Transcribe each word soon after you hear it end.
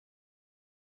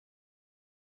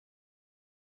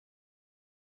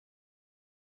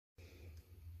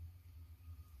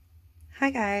Hi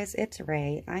guys, it's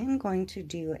Ray. I am going to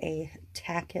do a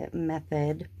Tack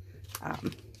method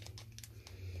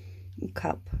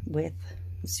cup with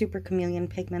Super Chameleon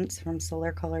pigments from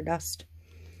Solar Color Dust.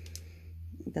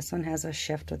 This one has a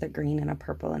shift with a green and a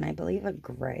purple and I believe a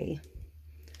gray.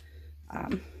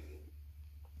 I'm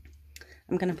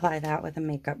going to apply that with a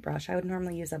makeup brush. I would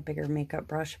normally use a bigger makeup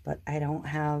brush, but I don't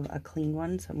have a clean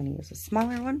one, so I'm going to use a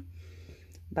smaller one.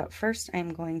 But first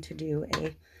I'm going to do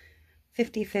a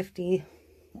 50-50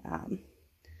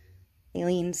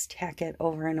 Aleene's Tack It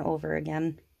over and over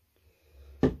again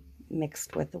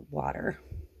mixed with water.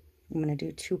 I'm going to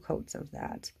do 2 coats of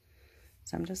that.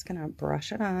 So I'm just going to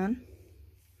brush it on.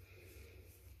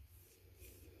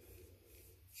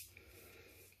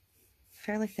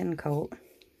 Fairly thin coat.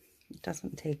 It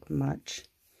doesn't take much.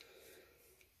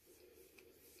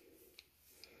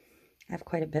 I have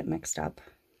quite a bit mixed up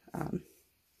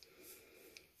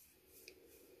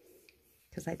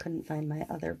because I couldn't find my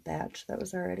other batch that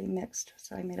was already mixed,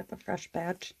 so I made up a fresh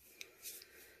batch.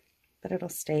 But it'll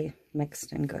stay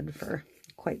mixed and good for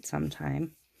quite some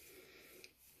time.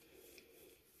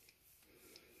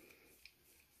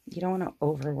 You don't want to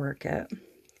overwork it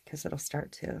because it'll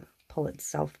start to pull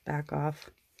itself back off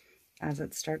as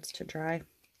it starts to dry,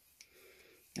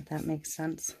 if that makes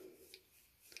sense.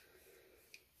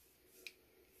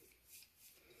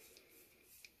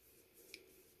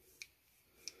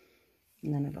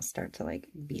 And then it'll start to like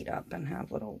bead up and have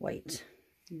little white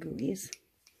gooeys.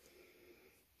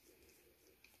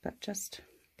 But just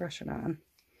brush it on.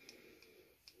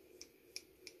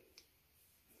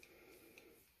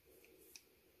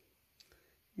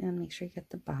 And make sure you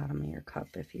get the bottom of your cup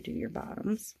if you do your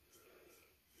bottoms.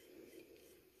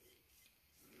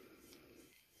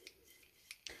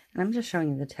 And I'm just showing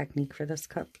you the technique for this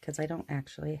cup because I don't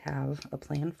actually have a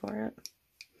plan for it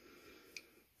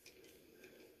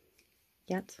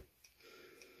yet.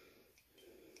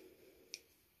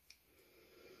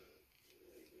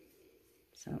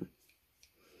 So,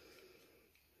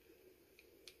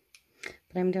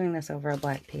 but I'm doing this over a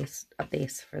black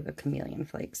base for the Chameleon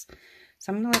flakes.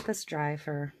 So I'm going to let this dry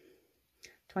for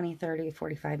 20, 30,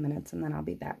 45 minutes, and then I'll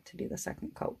be back to do the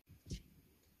second coat.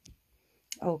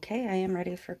 Okay, I am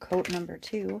ready for coat number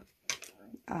 2.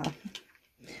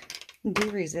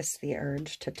 Do resist the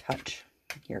urge to touch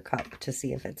your cup to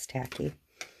see if it's tacky.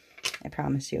 I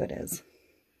promise you it is.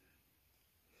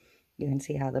 You can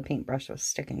see how the paintbrush was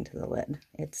sticking to the lid.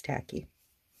 It's tacky.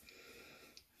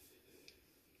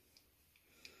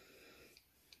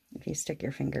 If you stick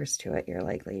your fingers to it, you're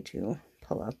likely to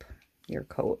pull up your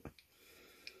coat.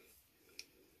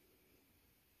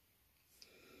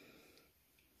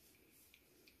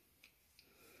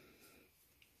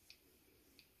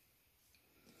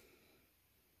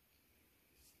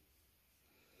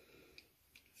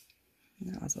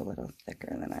 That was a little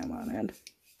thicker than I wanted.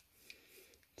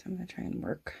 So I'm going to try and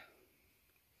work.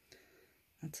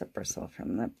 That's a bristle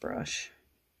from the brush.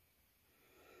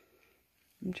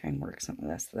 I'm trying to work some of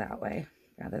this that way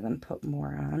rather than put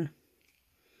more on.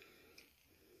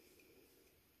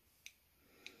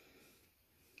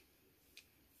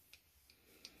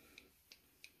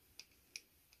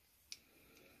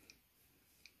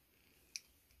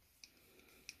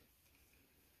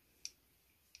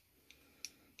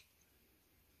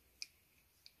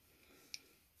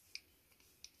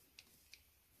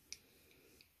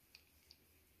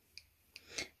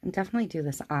 And definitely do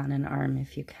this on an arm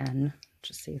if you can,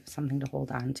 just so you have something to hold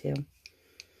on to.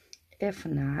 If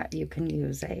not, you can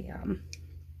use a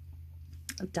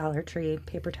Dollar Tree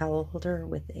paper towel holder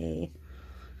with a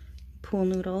pool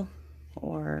noodle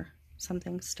or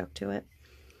something stuck to it.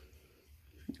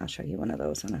 I'll show you one of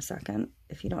those in a second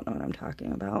if you don't know what I'm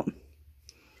talking about.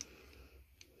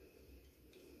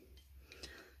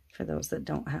 For those that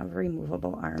don't have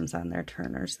removable arms on their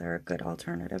turners, they're a good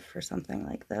alternative for something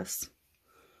like this.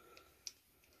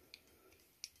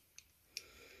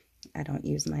 I don't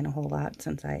use mine a whole lot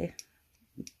since I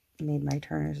made my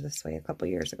turners this way a couple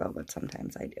years ago, but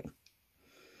sometimes I do.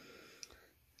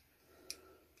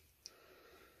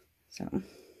 So,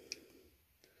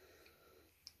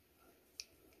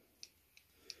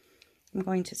 I'm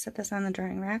going to set this on the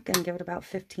drying rack and give it about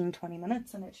 15-20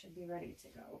 minutes and it should be ready to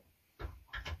go.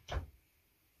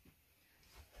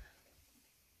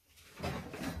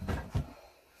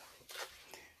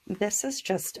 This is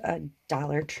just a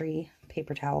Dollar Tree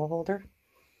paper towel holder.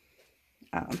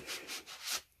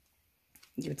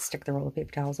 You would stick the roll of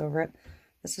paper towels over it.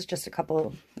 This is just a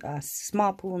couple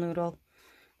small pool noodle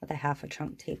with a half a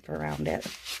chunk tape around it.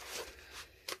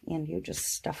 And you just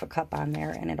stuff a cup on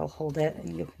there and it'll hold it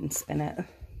and you can spin it.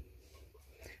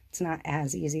 It's not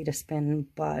as easy to spin,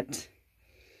 but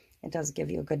it does give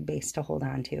you a good base to hold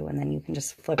on to, and then you can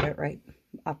just flip it right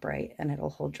upright and it'll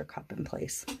hold your cup in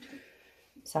place.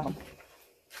 So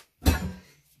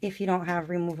if you don't have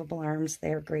removable arms,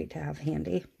 they're great to have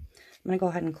handy. I'm going to go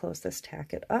ahead and close this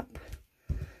tacket up.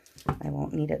 I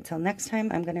won't need it till next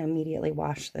time. I'm going to immediately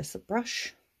wash this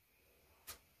brush,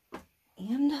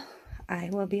 and I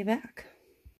will be back.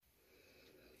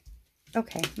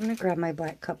 Okay, I'm going to grab my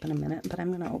black cup in a minute, but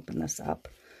I'm going to open this up.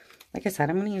 Like I said,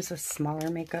 I'm going to use a smaller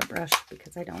makeup brush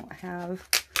because I don't have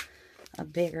a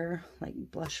bigger, like,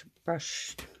 blush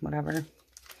brush, whatever.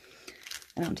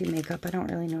 I don't do makeup. I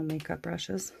don't really know makeup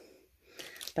brushes.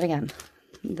 But again,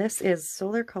 this is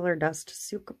Solar Color Dust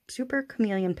Super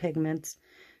Chameleon Pigments,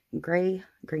 gray,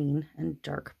 green, and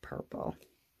dark purple.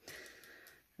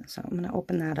 So I'm going to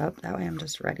open that up. That way I'm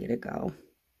just ready to go.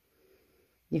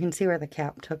 You can see where the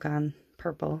cap took on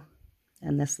purple,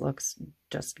 and this looks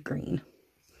just green.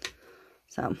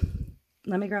 So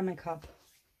let me grab my cup.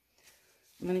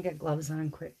 I'm going to get gloves on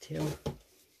quick too,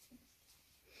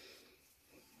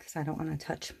 because I don't want to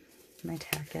touch my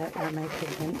tacket or my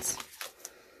pigments.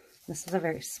 This is a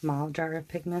very small jar of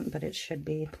pigment, but it should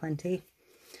be plenty.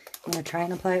 I'm going to try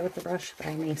and apply it with the brush, but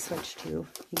I may switch to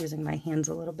using my hands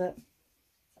a little bit.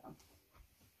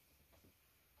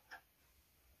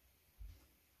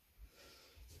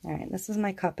 Alright, this is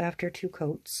my cup after 2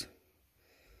 coats.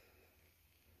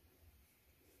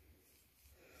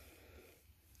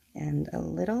 And a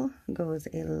little goes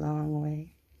a long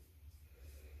way.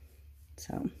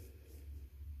 So I'm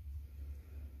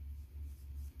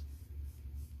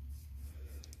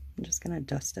just going to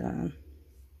dust it on.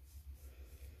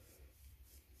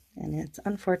 And it's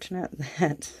unfortunate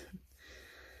that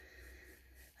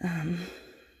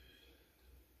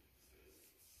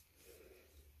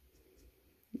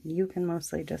you can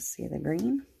mostly just see the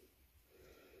green,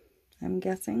 I'm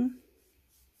guessing,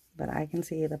 but I can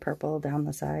see the purple down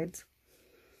the sides.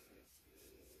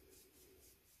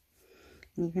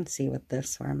 And you can see with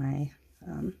this where my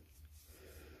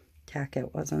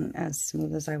tacket wasn't as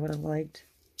smooth as I would have liked.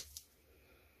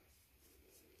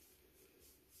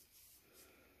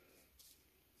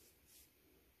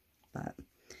 But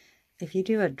if you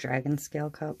do a dragon scale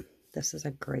cup, this is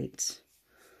a great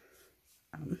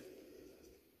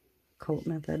coat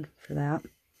method for that,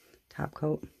 top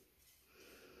coat.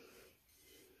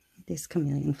 These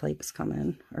chameleon flakes come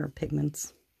in, or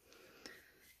pigments,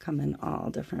 come in all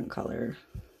different color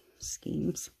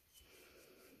schemes.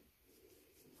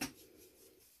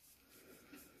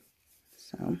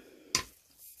 So I'm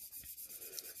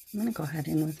going to go ahead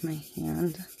in with my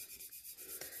hand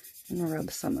and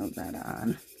rub some of that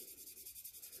on,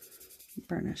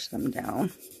 burnish them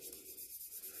down.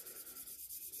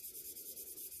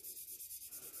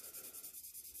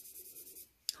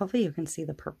 Hopefully you can see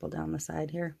the purple down the side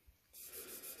here,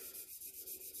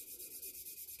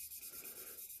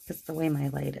 because the way my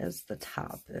light is, the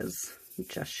top is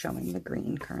just showing the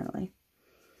green currently.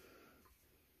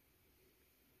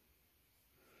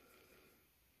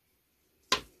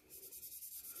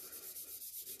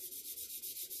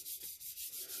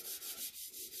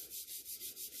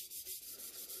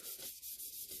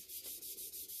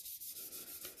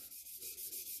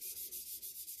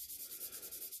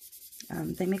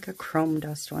 They make a chrome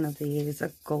dust one of these,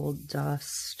 a gold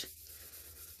dust.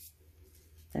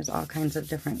 There's all kinds of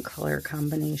different color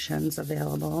combinations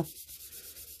available.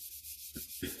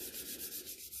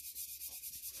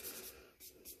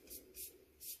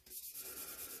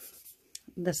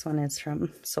 This one is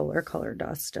from Solar Color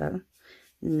Dust, a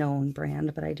known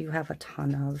brand, but I do have a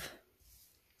ton of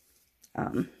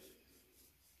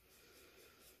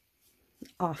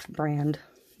off-brand,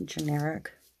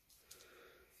 generic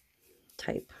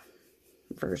type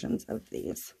versions of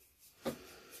these.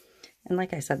 And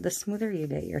like I said, the smoother you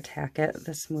get your tacket,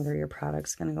 the smoother your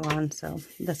product's going to go on. So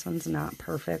this one's not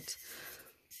perfect.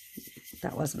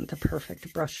 That wasn't the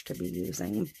perfect brush to be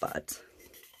using, but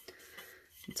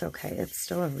it's okay. It's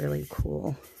still a really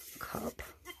cool cup,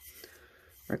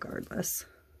 regardless.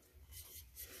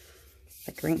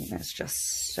 The green is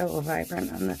just so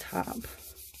vibrant on the top.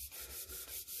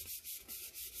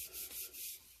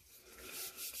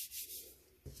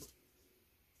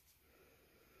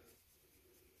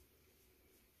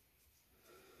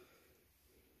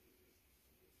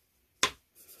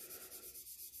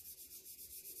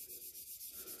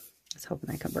 I was hoping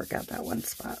I could work out that one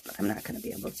spot, but I'm not going to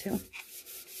be able to.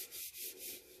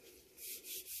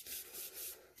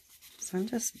 So I'm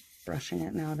just brushing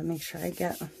it now to make sure I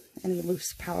get any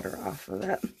loose powder off of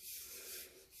it.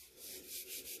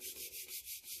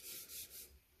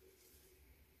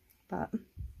 But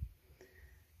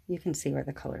you can see where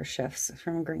the color shifts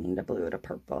from green to blue to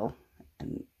purple,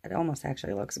 and it almost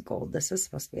actually looks gold. This is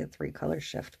supposed to be a 3-color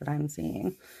shift, but I'm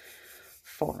seeing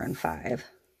 4 and 5.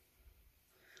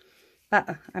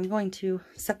 But I'm going to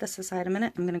set this aside a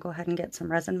minute. I'm going to go ahead and get some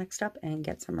resin mixed up and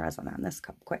get some resin on this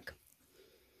cup quick.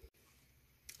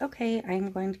 Okay,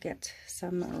 I'm going to get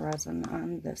some resin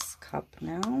on this cup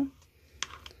now.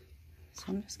 So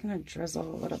I'm just going to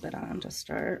drizzle a little bit on to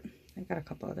start. I've got a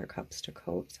couple other cups to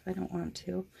coat, so I don't want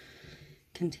to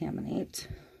contaminate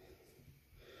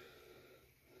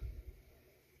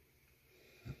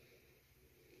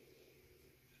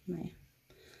my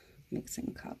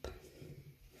mixing cup.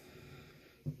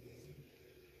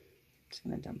 Just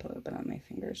going to dump a little bit on my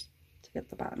fingers to get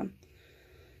the bottom.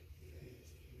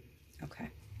 Okay,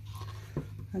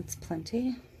 that's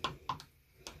plenty.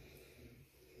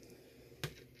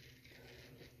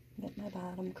 Get my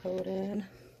bottom coated.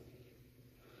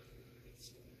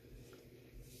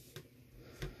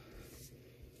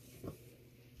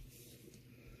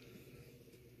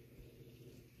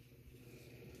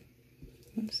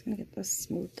 I'm just going to get this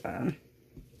smoothed on.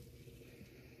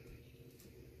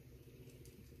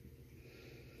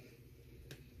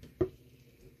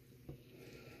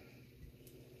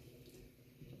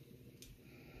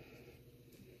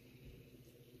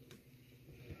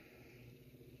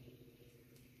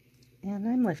 And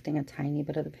I'm lifting a tiny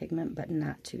bit of the pigment, but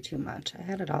not too much. I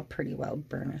had it all pretty well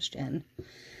burnished in.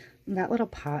 And that little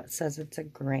pot says it's a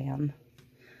gram.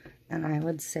 And I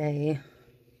would say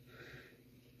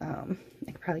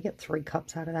I could probably get 3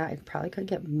 cups out of that. I probably could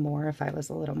get more if I was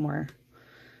a little more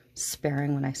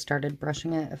sparing when I started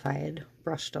brushing it. If I had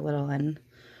brushed a little and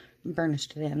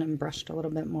burnished it in and brushed a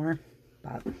little bit more.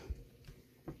 But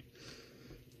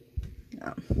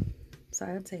so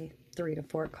I would say 3 to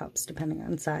 4 cups, depending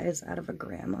on size, out of a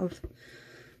gram of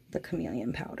the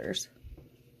Chameleon powders.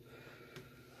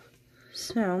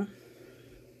 So,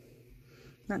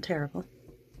 not terrible.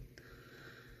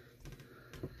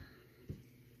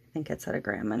 I think it's at a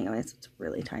gram anyways. It's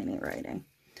really tiny writing.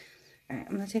 Alright,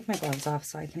 I'm going to take my gloves off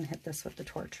so I can hit this with the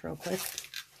torch real quick.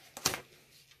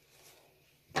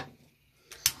 Because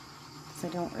I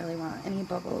don't really want any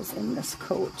bubbles in this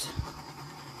coat.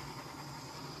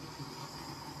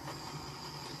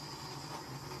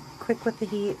 Quick with the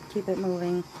heat, keep it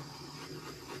moving.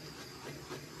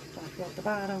 Don't feel at the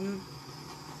bottom.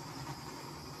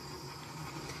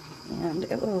 And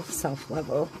it will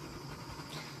self-level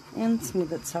and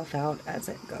smooth itself out as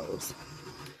it goes.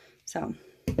 So,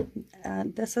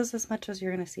 this is as much as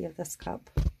you're going to see of this cup.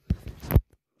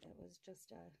 It was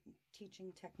just a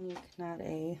teaching technique, not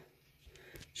a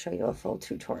show you a full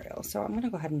tutorial. So I'm going to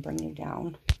go ahead and bring you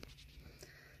down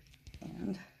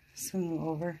and swing you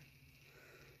over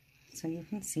so you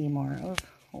can see more of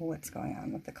what's going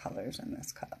on with the colors in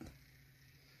this cup.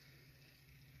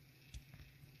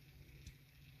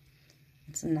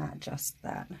 It's not just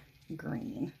that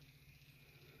green.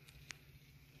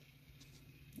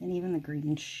 And even the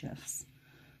green shifts,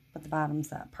 but the bottom's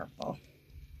that purple.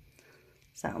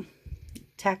 So,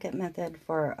 Tack It method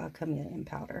for a Chameleon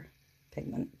powder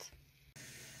pigment.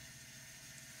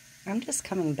 I'm just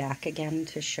coming back again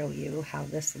to show you how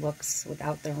this looks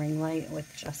without the ring light,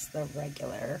 with just the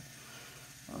regular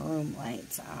room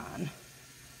lights on.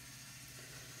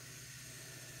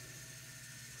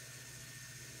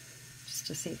 Just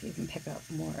to see if you can pick up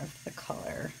more of the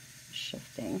color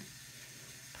shifting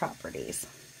properties.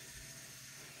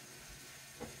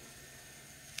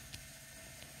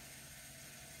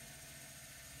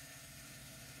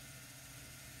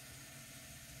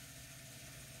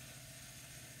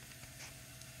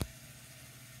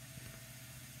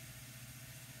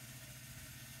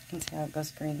 You can see how it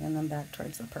goes green and then back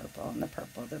towards the purple, and the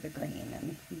purple to the green,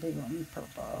 and blue and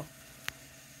purple.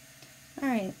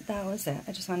 Alright, that was it.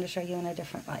 I just wanted to show you in a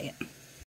different light.